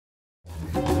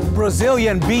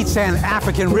Brazilian beats and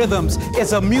African rhythms.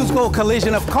 It's a musical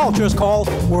collision of cultures called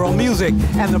world music.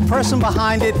 And the person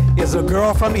behind it is a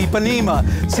girl from Ipanema.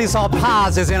 Cissa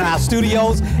Paz is in our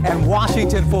studios, and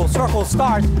Washington Full Circle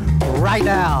starts right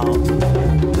now.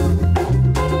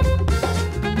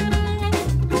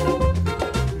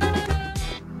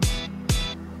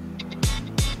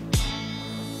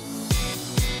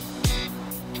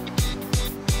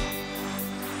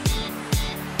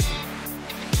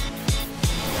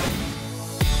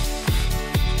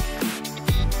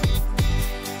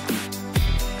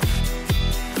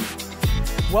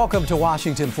 Welcome to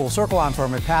Washington Full Circle. I'm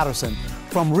Fermin Patterson.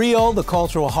 From Rio, the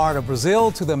cultural heart of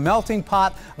Brazil, to the melting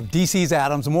pot of DC's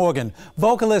Adams Morgan,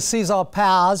 vocalist Cissa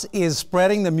Paz is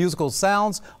spreading the musical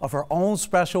sounds of her own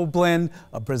special blend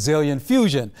of Brazilian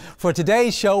fusion. For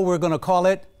today's show, we're going to call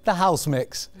it the House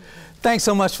Mix. Thanks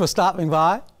so much for stopping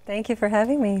by. Thank you for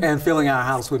having me. And filling our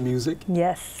house with music.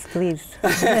 Yes, please.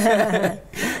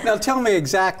 Now tell me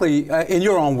exactly, in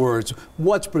your own words,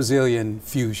 what's Brazilian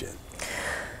fusion?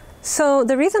 So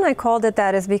the reason I called it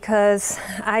that is because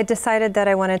I decided that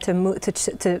I wanted to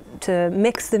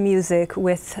mix the music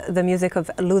with the music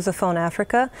of Lusophone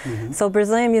Africa. Mm-hmm. So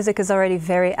Brazilian music is already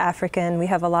very African. We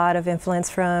have a lot of influence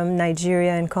from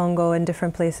Nigeria and Congo and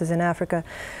different places in Africa.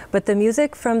 But the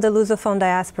music from the Lusophone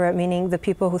diaspora, meaning the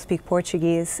people who speak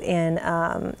Portuguese in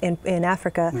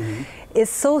Africa, mm-hmm. is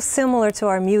so similar to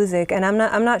our music. And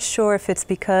I'm not sure if it's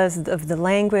because of the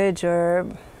language or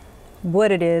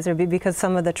what it is, or because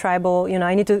some of the tribal,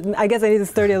 I guess I need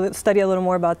to study a little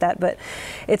more about that, but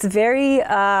it's very,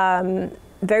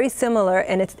 very similar,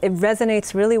 and it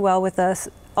resonates really well with us,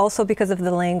 also because of the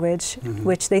language, mm-hmm.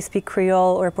 which they speak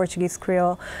Creole or Portuguese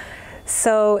Creole.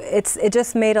 So it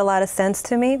just made a lot of sense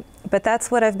to me, but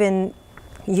that's what I've been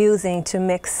using to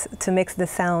mix the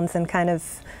sounds and kind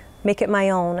of make it my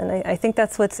own. And I think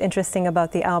that's what's interesting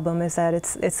about the album, is that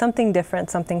it's something different,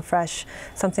 something fresh,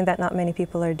 something that not many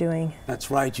people are doing.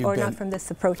 That's right. Or not from this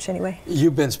approach anyway.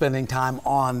 You've been spending time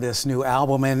on this new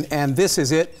album, and this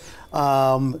is it.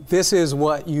 This is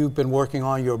what you've been working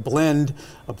on, your blend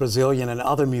of Brazilian and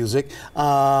other music.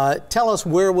 Tell us,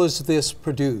 where was this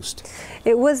produced?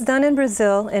 It was done in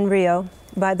Brazil, in Rio.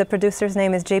 The producer's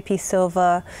name is J.P.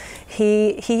 Silva.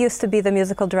 He used to be the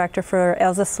musical director for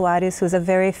Elza Soares, who's a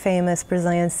very famous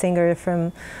Brazilian singer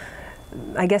from,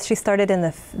 I guess she started in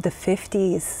the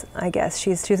 50s, I guess.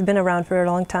 She's been around for a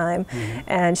long time, mm-hmm.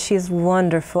 and she's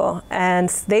wonderful. And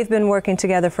they've been working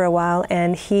together for a while,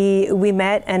 and we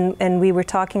met and we were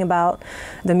talking about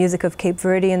the music of Cape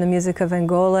Verde and the music of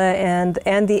Angola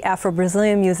and the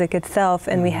Afro-Brazilian music itself,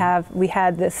 and mm-hmm. we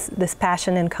had this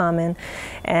passion in common.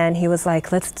 And he was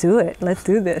like, let's do it, let's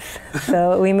do this.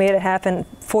 So we made it happen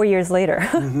 4 years later.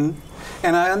 Mm-hmm.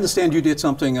 And I understand you did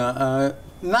something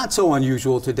not so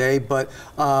unusual today, but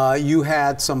you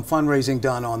had some fundraising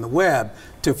done on the web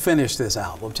to finish this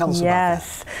album. Tell us about that.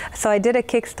 Yes. So I did a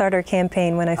Kickstarter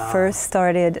campaign when I first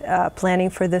started planning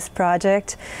for this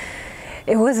project.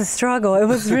 It was a struggle. It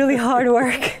was really hard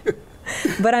work.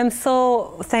 But I'm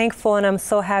so thankful and I'm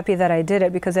so happy that I did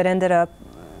it, because it ended up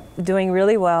doing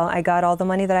really well. I got all the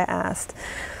money that I asked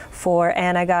for,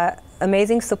 and I got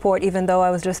amazing support. Even though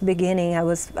I was just beginning, I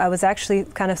was actually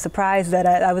kind of surprised that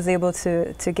I was able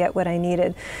to get what I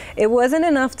needed. It wasn't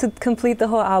enough to complete the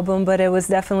whole album, but it was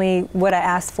definitely what I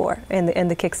asked for in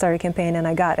the Kickstarter campaign, and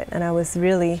I got it. And I was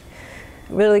really,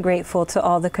 really grateful to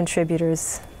all the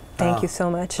contributors. Thank you so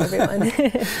much, everyone.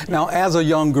 Now, as a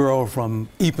young girl from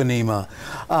Ipanema,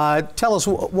 tell us,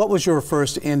 what was your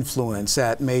first influence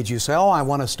that made you say, oh, I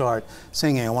want to start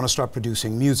singing, I want to start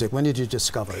producing music? When did you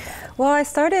discover that? Well, I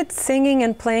started singing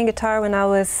and playing guitar when I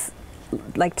was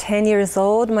like 10 years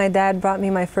old. My dad brought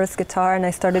me my first guitar, and I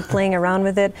started playing around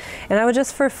with it. And I was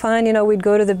just for fun, we'd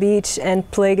go to the beach and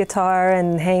play guitar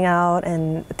and hang out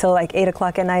until like 8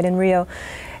 o'clock at night in Rio.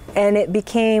 And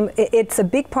it's a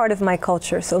big part of my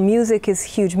culture. So music is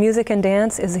huge. Music and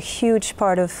dance is a huge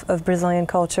part of Brazilian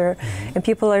culture. Mm-hmm. And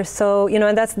people are so,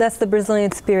 and that's the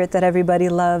Brazilian spirit that everybody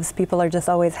loves. People are just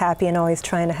always happy and always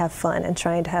trying to have fun and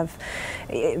trying to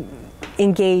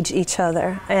engage each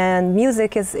other. And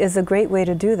music is a great way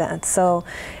to do that. So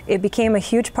it became a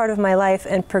huge part of my life,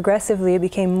 and progressively it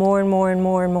became more and more and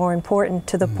more and more important,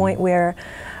 to the mm-hmm. point where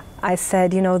I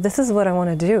said, this is what I want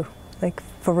to do. Like,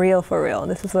 for real,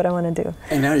 this is what I want to do.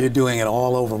 And now you're doing it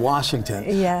all over Washington.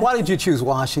 Yeah. Why did you choose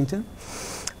Washington?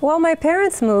 Well, my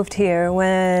parents moved here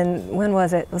when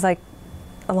was it? It was like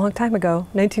a long time ago,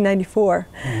 1994.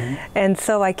 Mm-hmm. And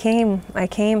so I came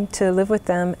to live with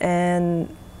them,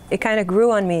 and it kind of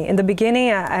grew on me. In the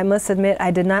beginning, I must admit,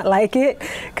 I did not like it.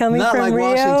 Coming not from like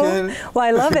Rio. Washington. Well,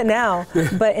 I love it now.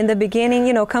 But in the beginning,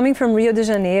 you know, coming from Rio de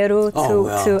Janeiro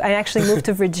to I actually moved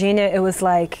to Virginia, it was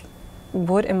like,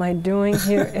 what am I doing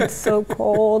here? It's so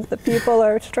cold. The people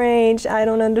are strange. I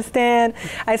don't understand.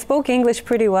 I spoke English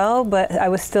pretty well, but I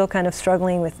was still kind of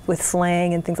struggling with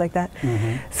slang and things like that.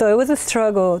 So it was a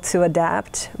struggle to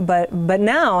adapt. But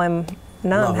now I'm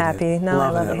happy. Now I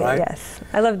love it. Right? Yes,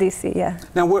 I love DC. Yeah.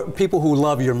 Now, people who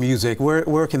love your music,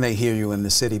 where can they hear you in the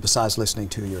city besides listening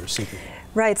to your CD?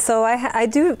 Right, so I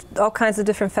do all kinds of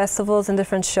different festivals and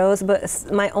different shows, but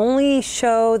my only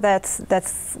show that's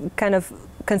kind of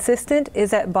consistent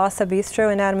is at Bossa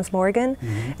Bistro in Adams Morgan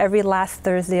every last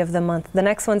Thursday of the month. The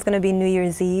next one's going to be New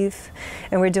Year's Eve,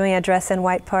 and we're doing a dress in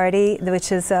white party,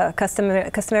 which is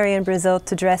customary in Brazil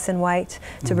to dress in white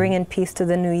to bring in peace to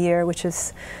the new year, which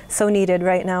is so needed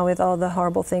right now with all the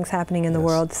horrible things happening in the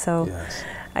world. So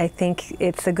I think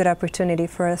it's a good opportunity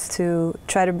for us to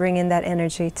try to bring in that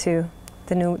energy to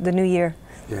the new year.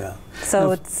 Yeah. So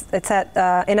it's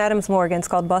at in Adams Morgan. It's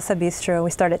called Bossa Bistro.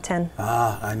 We start at 10.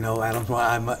 Ah, I know Adams.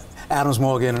 I'm an Adams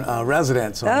Morgan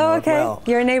resident. So oh, okay.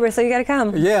 You're a neighbor, so you got to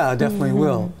come. Yeah, I definitely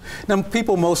will. Now,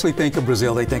 people mostly think of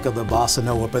Brazil. They think of the bossa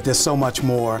nova, but there's so much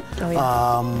more. Oh,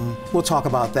 yeah. We'll talk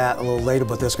about that a little later,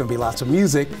 but there's going to be lots of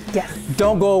music. Yes.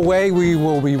 Don't go away. We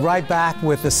will be right back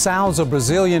with the sounds of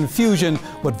Brazilian fusion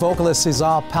with vocalist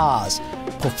Cissa Paz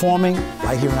performing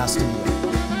right here in our studio.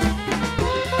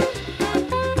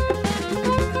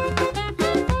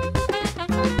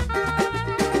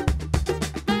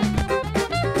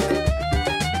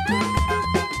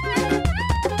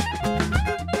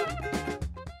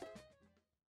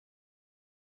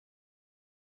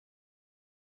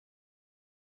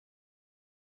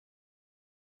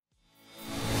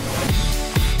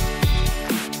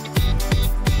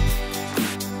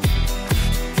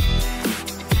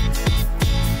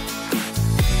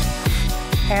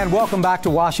 And welcome back to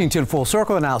Washington Full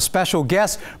Circle and our special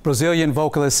guest, Brazilian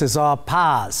vocalist Cissa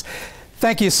Paz.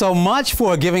 Thank you so much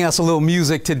for giving us a little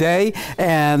music today.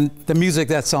 And the music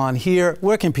that's on here,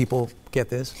 where can people get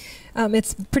this?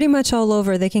 It's pretty much all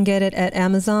over. They can get it at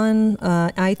Amazon,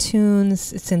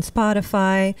 iTunes, it's in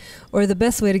Spotify, or the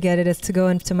best way to get it is to go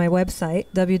into my website,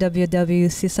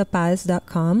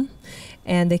 www.cissapaz.com,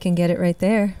 and they can get it right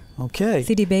there. Okay.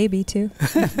 CD Baby, too.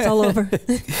 It's all over.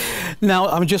 Now,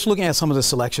 I'm just looking at some of the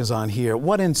selections on here.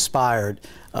 What inspired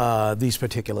these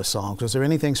particular songs? Was there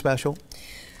anything special?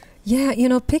 Yeah, you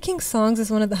know, picking songs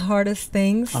is one of the hardest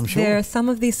things. I'm sure. Some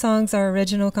of these songs are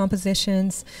original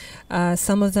compositions.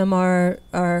 Some of them are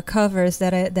covers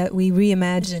that we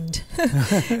reimagined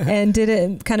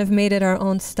and kind of made it our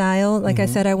own style. Like I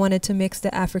said, I wanted to mix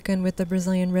the African with the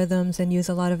Brazilian rhythms and use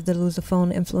a lot of the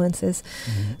Lusophone influences.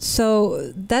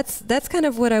 So that's kind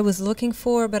of what I was looking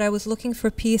for. But I was looking for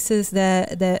pieces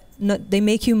that they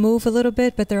make you move a little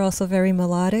bit, but they're also very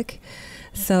melodic.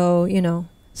 So, you know,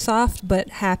 soft but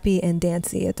happy and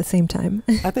dancey at the same time.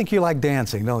 I think you like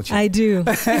dancing, don't you? I do.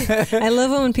 I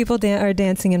love it when people are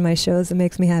dancing in my shows. It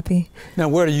makes me happy. Now,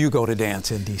 where do you go to dance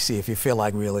in D.C. if you feel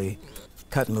like really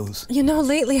cutting loose? You know,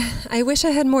 lately, I wish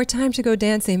I had more time to go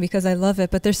dancing because I love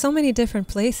it, but there's so many different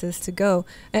places to go.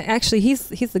 Actually, he's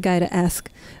the guy to ask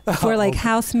for like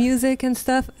house music and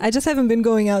stuff. I just haven't been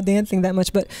going out dancing that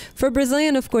much, but for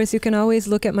Brazilian, of course, you can always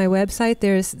look at my website.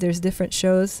 There's different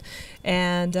shows,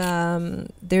 and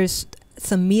there's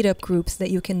some meetup groups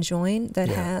that you can join that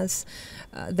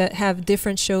that have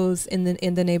different shows in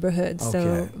the neighborhood. Okay.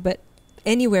 So, but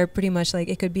anywhere pretty much, like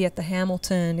it could be at the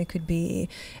Hamilton, it could be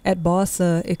at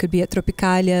Bossa, it could be at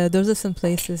Tropicalia. Those are some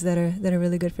places that are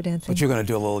really good for dancing. But you're going to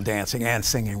do a little dancing and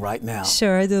singing right now.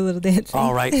 Sure, I do a little dancing.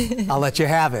 All right, I'll let you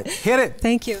have it. Hit it.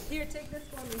 Thank you. Here, take this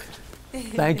for me.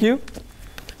 Thank you.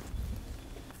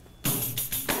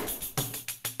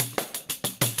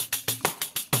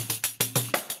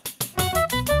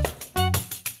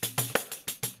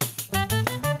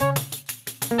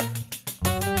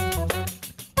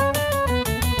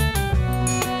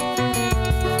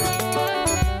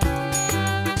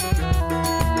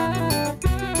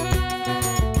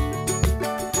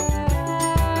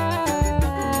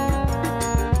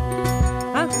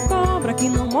 Que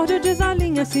não morde,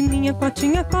 desalinha, sininha,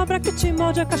 cotinha, cobra que te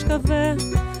morde a cascavel.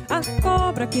 A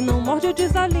cobra que não morde,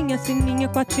 desalinha, sininha,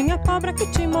 cotinha, cobra que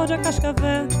te morde a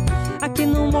cascavel. A que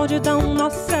não morde dá um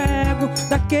nó cego,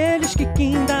 daqueles que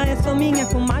quinda é só minha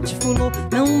comadre fulô.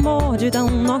 Não morde dá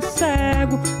um nó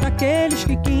cego, daqueles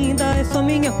que quinda é só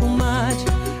minha comadre.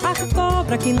 A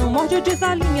cobra que não morde,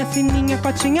 desalinha, sininha,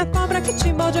 cotinha, cobra que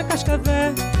te morde a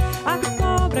cascavel. A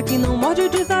cobra que não morde,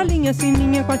 desalinha,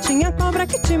 sininha, cotinha, cobra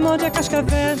que te morde a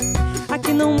cascavel.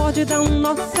 Aqui não morde, dá um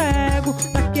nó cego.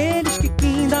 Daqueles que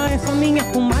quinda, é só minha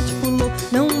comadre pulou.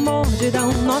 Não morde, dá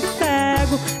um nó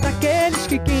cego. Daqueles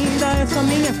que quinda, é só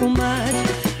minha comadre.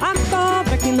 A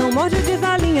cobra que não morde,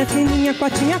 desalinha fininha.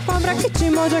 Cotinha, cobra que te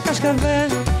morde a cascavel.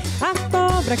 A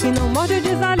cobra que não morde,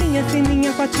 desalinha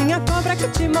fininha. Cotinha, cobra que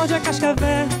te morde a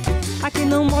cascavel. Aqui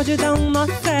não morde, dá um nó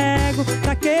cego.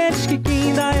 Daqueles que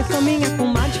quinda, é só minha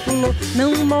comadre pulou.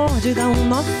 Não morde, dá um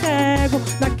nó cego.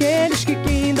 Daqueles que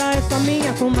quinda, é só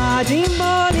minha comadre.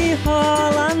 Embola e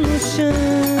rola no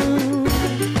chão.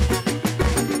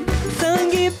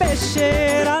 Sangue,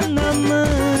 peixeira na mão.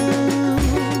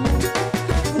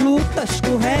 Luta,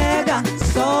 escorrega,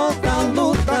 solta,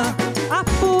 luta. A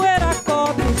poeira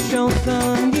cobre o chão.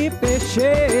 Sangue,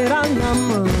 peixeira na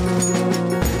mão.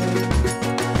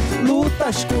 Luta,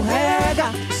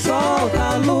 escorrega,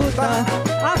 solta, luta.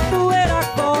 A poeira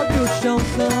cobre o chão.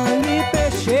 Sangue,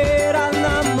 peixeira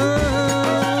na mão.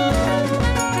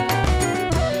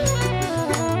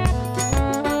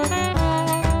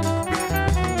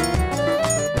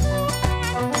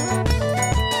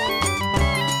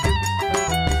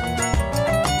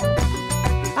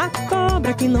 A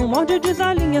cobra que não morde,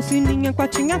 desalinha fininha.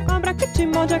 Cotinha, cobra que te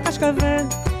morde a cascavel.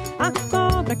 A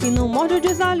cobra que não morde,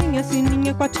 desalinha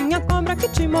fininha. Cotinha, cobra que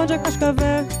te morde a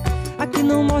cascavel. Aqui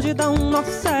não morde, dá um nó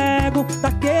cego.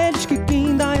 Daqueles que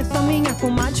quinda, é só minha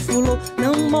comadre fulô.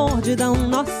 Não morde, dá um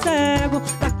nó cego.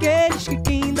 Daqueles que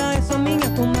quinda, é só minha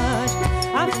comadre.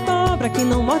 A cobra que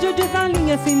não morde,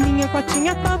 desalinha fininha.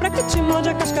 Cotinha, cobra que te morde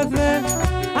a cascavel.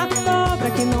 A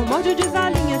cobra que não morde,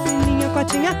 desalinha fininha.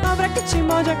 Cotinha, cobra que te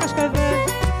morde a cascavel.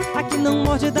 Aqui não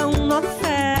morde, dá um nó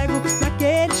cego.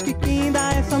 Daqueles que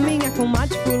quinda, é só minha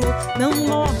comadre pulou. Não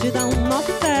morde, dá um nó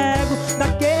cego.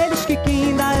 Daqueles que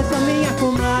quinda, é só minha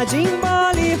comadre.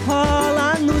 Embola e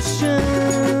rola no chão.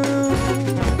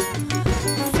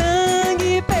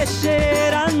 Sangue,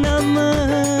 peixeira na mão.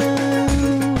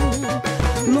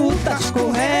 Luta,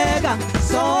 escorrega,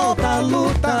 solta,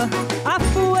 luta. A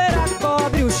poeira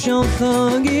cobre o chão.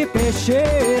 Sangue,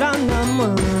 peixeira na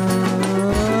mão.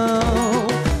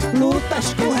 Luta,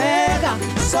 escorrega,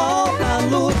 solta,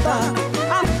 luta.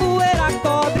 A poeira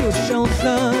cobre o chão.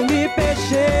 Sangue,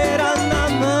 peixeira na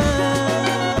mão.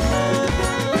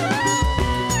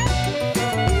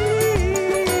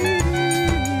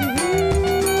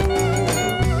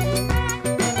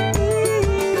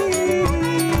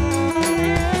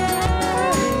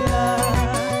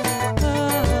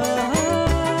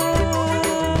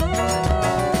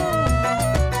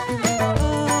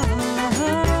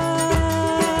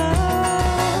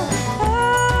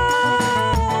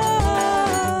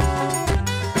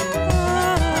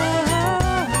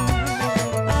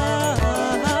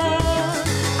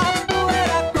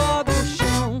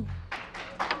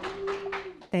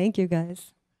 Thank you,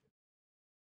 guys.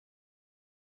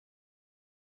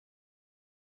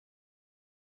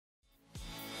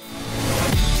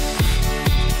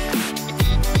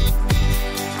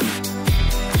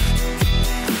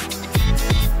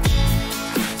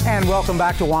 And welcome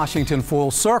back to Washington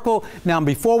Full Circle. Now,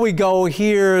 before we go,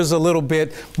 here's a little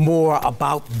bit more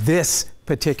about this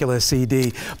particular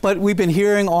CD. But we've been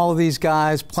hearing all of these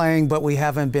guys playing, but we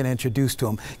haven't been introduced to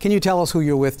them. Can you tell us who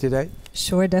you're with today?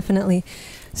 Sure, definitely.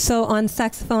 So on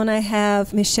saxophone, I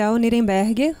have Michel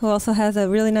Nirenberg, who also has a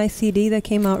really nice CD that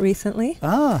came out recently.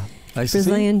 Ah, nice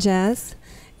Brazilian to see. jazz.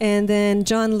 And then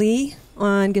John Lee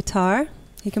on guitar.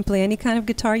 He can play any kind of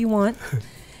guitar you want.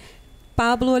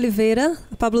 Pablo Oliveira,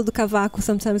 Pablo do Cavaco,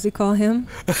 sometimes we call him.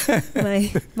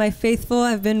 my faithful.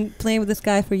 I've been playing with this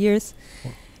guy for years.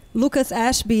 Lucas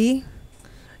Ashby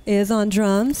is on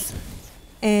drums,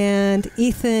 and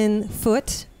Ethan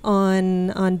Foote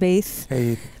on bass,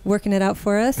 Hey. working it out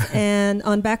for us. And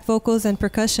on back vocals and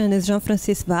percussion is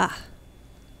Jean-Francis Bach.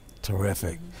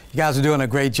 Terrific. You guys are doing a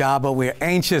great job, but we're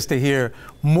anxious to hear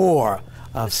more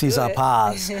of Cissa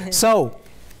Paz. So,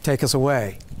 take us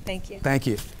away. Thank you. Thank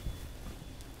you.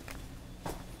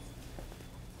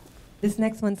 This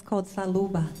next one's called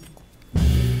Saluba.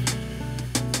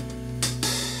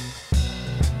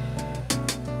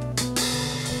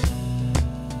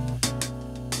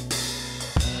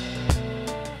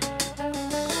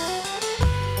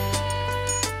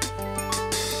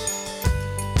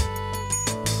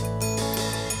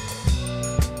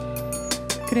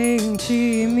 Creio em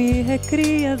ti, me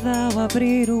recrias ao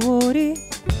abrir o ori,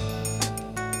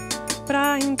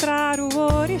 pra entrar o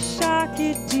orixá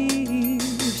que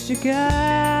diz te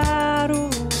quero.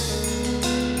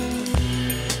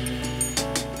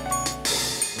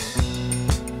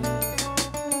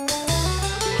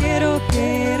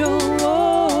 Quero,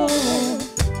 oh,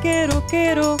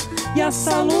 quero, e a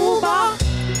saluba,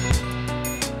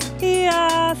 e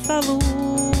a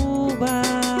saluba.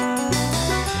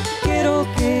 Quero,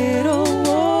 quero,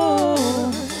 oh,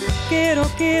 quero,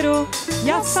 quero,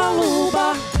 e a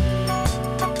saluba.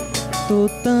 Tu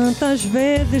tantas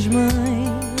vezes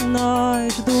mãe,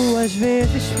 nós duas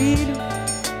vezes filho,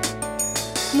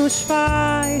 nos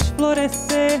faz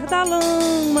florescer da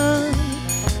lama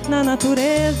na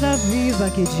natureza viva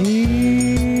que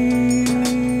diz: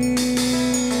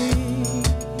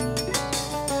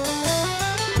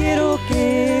 quero,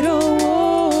 quero,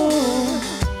 oh,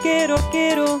 quero,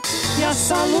 quero, e a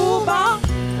saluba,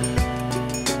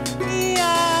 e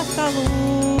a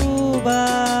saluba.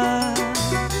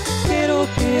 Quero,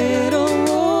 quero,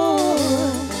 oh,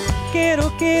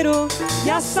 quero, quero, e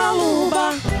a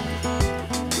saluba.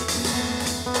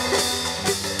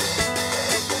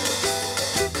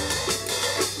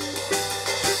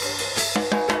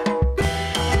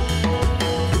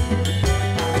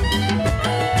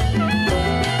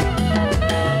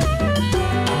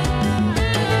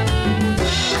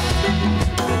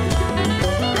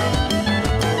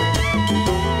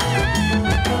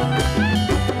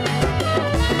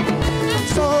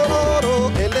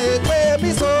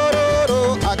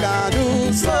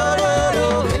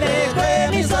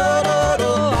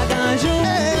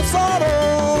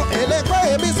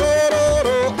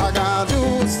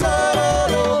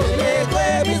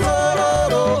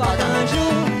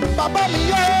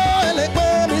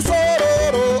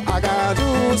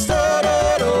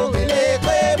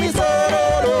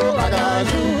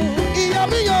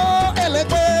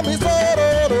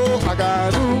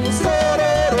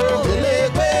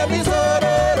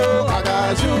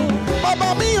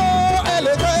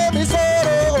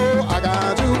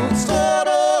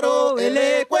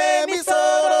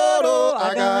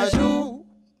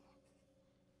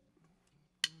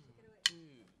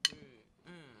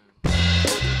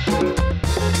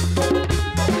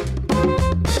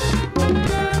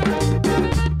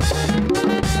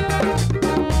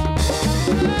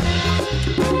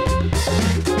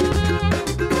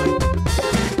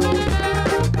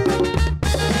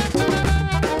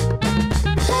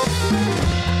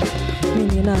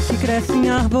 Que cresce em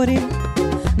árvore,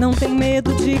 não tem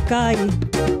medo de cair.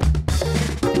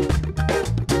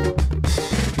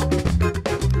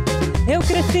 Eu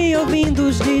cresci ouvindo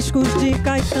os discos de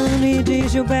Caetano e de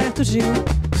Gilberto Gil.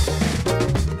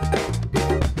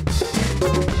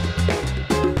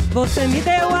 Você me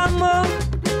deu amor,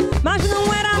 mas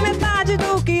não era a metade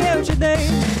do que eu te dei.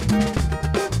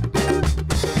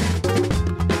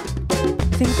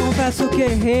 Sim, confesso que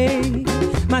errei,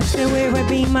 mas teu erro é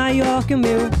bem maior que o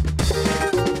meu.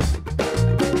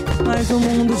 Mas o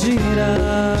mundo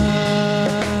gira,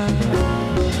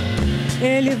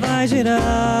 ele vai girar.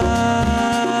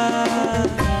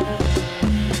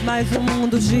 Mas o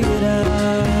mundo gira,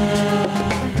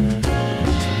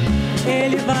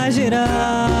 ele vai girar.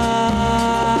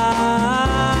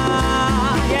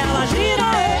 E ela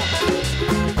gira,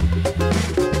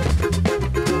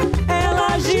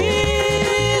 ela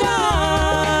gira,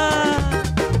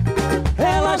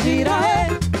 ela gira,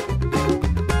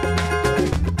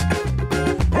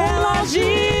 ela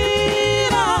gira.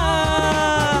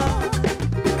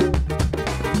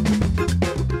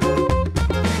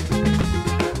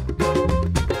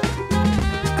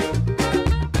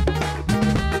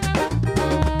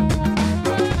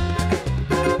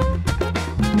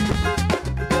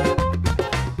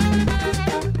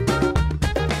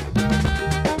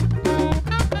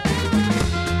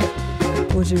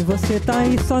 Hoje você tá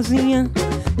aí sozinha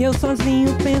e eu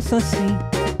sozinho penso assim: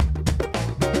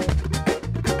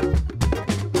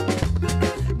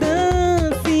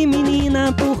 dance,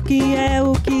 menina, porque é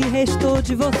o que restou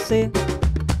de você.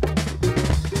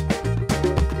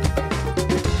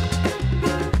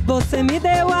 Você me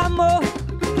deu amor,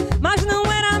 mas não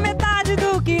era a metade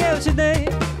do que eu te dei.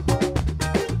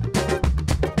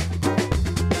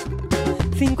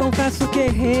 Sim, confesso que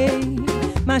errei,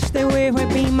 mas teu erro é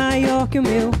bem maior que o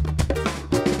meu.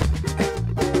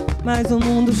 Mas o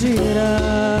mundo gira,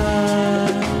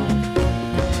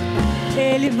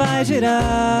 ele vai girar.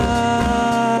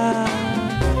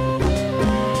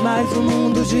 Mas o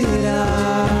mundo gira,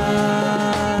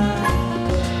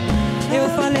 eu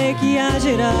falei que ia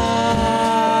girar.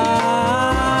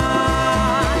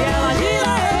 E ela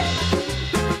gira,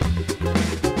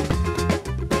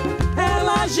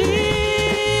 ela gira,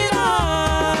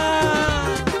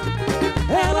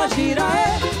 ela gira,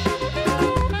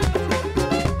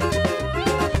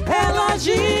 ela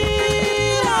gira,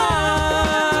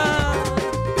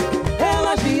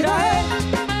 ela gira,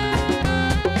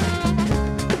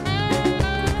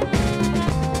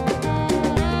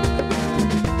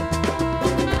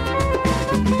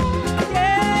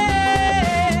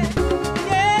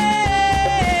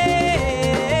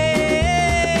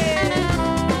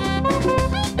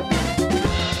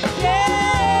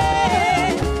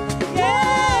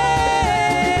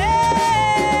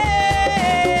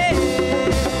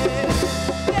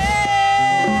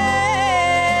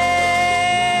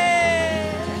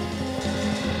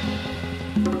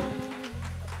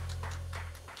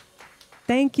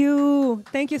 Thank you.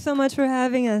 Thank you so much for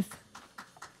having us.